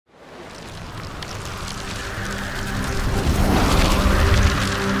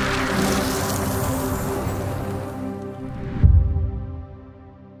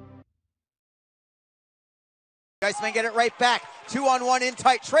Icemen get it right back. 2-on-1 in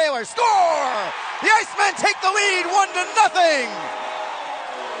tight trailer. Score! The Icemen take the lead 1-0.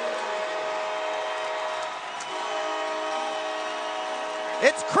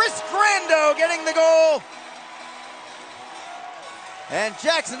 It's Chris Grando getting the goal. And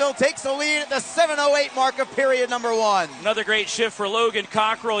Jacksonville takes the lead at the 7:08 mark of period number 1. Another great shift for Logan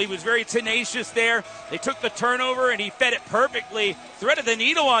Cockrell. He was very tenacious there. They took the turnover and he fed it perfectly. Threaded the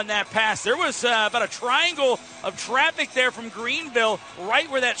needle on that pass. There was about a triangle of traffic there from Greenville right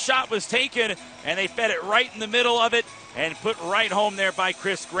where that shot was taken. And they fed it right in the middle of it and put right home there by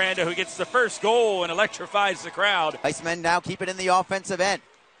Chris Grando, who gets the first goal and electrifies the crowd. Icemen now keep it in the offensive end.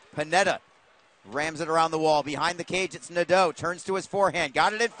 Panetta rams it around the wall. Behind the cage, it's Nadeau. Turns to his forehand.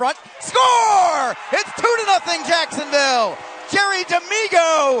 Got it in front. Score! It's 2-0 Jacksonville. Jerry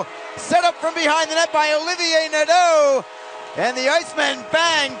D'Amigo set up from behind the net by Olivier Nadeau. And the Icemen,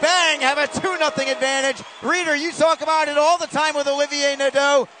 bang, bang, have a 2-0 advantage. Reader, you talk about it all the time with Olivier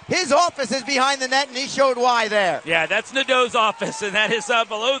Nadeau. His office is behind the net, and he showed why there. Yeah, that's Nadeau's office, and that is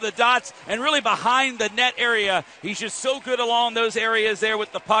below the dots and really behind the net area. He's just so good along those areas there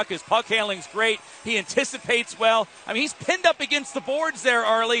with the puck. His puck handling's great. He anticipates well. I mean, he's pinned up against the boards there,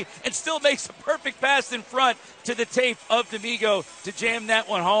 Arlie, and still makes a perfect pass in front to the tape of D'Amigo to jam that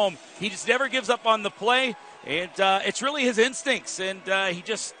one home. He just never gives up on the play. And it's really his instincts, and he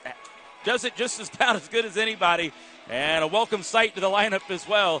just does it just about as good as anybody. And a welcome sight to the lineup as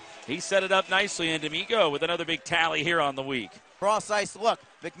well. He set it up nicely, and D'Amigo with another big tally here on the week. Cross-ice look.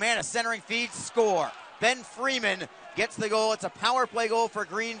 McManus centering feed, score. Ben Freeman gets the goal. It's a power play goal for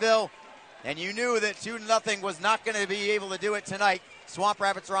Greenville. And you knew that 2-0 was not going to be able to do it tonight. Swamp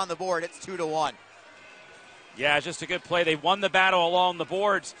Rabbits are on the board. It's 2-1. Yeah, just a good play. They won the battle along the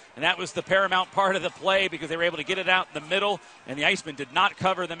boards, and that was the paramount part of the play because they were able to get it out in the middle, and the Icemen did not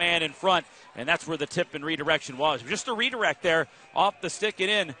cover the man in front, and that's where the tip and redirection was. Just a redirect there off the stick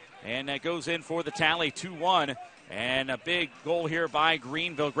and in, and that goes in for the tally, 2-1, and a big goal here by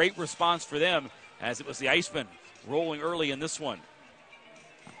Greenville. Great response for them as it was the Icemen rolling early in this one.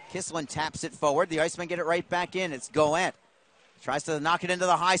 Kislin taps it forward. The Icemen get it right back in. It's Goent. Tries to knock it into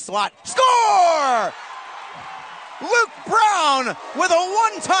the high slot. Score! Luke Brown with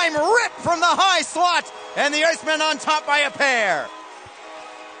a one-time rip from the high slot, and the Icemen on top by a pair.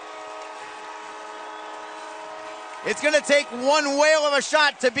 It's going to take one whale of a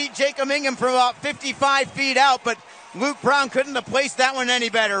shot to beat Jacob Ingham from about 55 feet out, but Luke Brown couldn't have placed that one any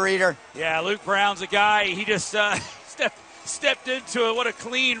better, Reader. Yeah, Luke Brown's a guy. He just stepped into it. What a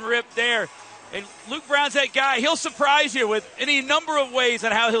clean rip there. And Luke Brown's that guy. He'll surprise you with any number of ways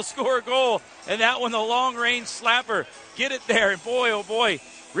on how he'll score a goal. And that one, the long-range slapper. Get it there. And boy, oh boy,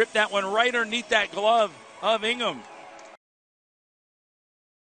 rip that one right underneath that glove of Ingham.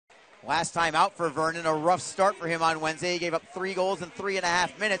 Last time out for Vernon, a rough start for him on Wednesday. He gave up 3 goals in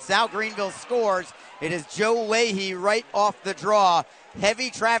 3.5 minutes. Now Greenville scores. It is Joe Leahy right off the draw. Heavy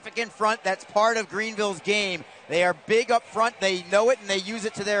traffic in front. That's part of Greenville's game. They are big up front. They know it, and they use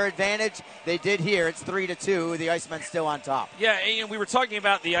it to their advantage. They did here. It's 3-2. The Icemen still on top. Yeah, and we were talking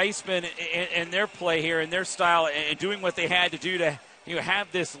about the Icemen and their play here and their style and doing what they had to do to have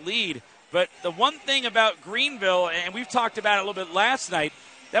this lead. But the one thing about Greenville, and we've talked about it a little bit last night,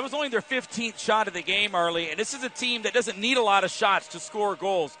 that was only their 15th shot of the game, Arlie. And this is a team that doesn't need a lot of shots to score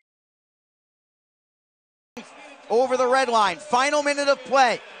goals. Over the red line. Final minute of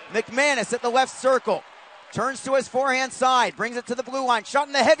play. McManus at the left circle. Turns to his forehand side. Brings it to the blue line. Shot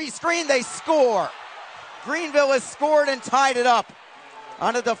in the heavy screen. They score. Greenville has scored and tied it up.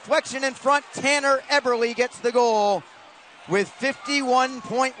 On a deflection in front, Tanner Eberle gets the goal with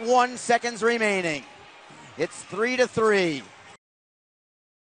 51.1 seconds remaining. It's 3-3.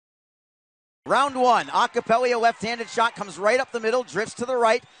 Round 1, Acapelli, a left-handed shot, comes right up the middle, drifts to the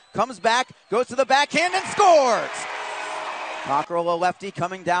right, comes back, goes to the backhand, and scores! Cockrell, a lefty,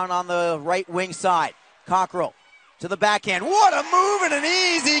 coming down on the right wing side. Cockrell to the backhand. What a move and an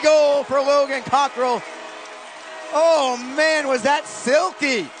easy goal for Logan Cockrell. Oh, man, was that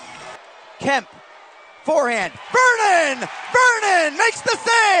silky. Kemp, forehand. Vernon makes the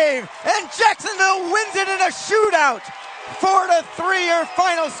save, and Jacksonville wins it in a shootout. 4-3 your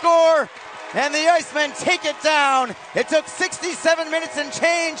final score. And the Icemen take it down. It took 67 minutes and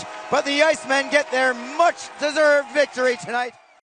change, but the Icemen get their much-deserved victory tonight.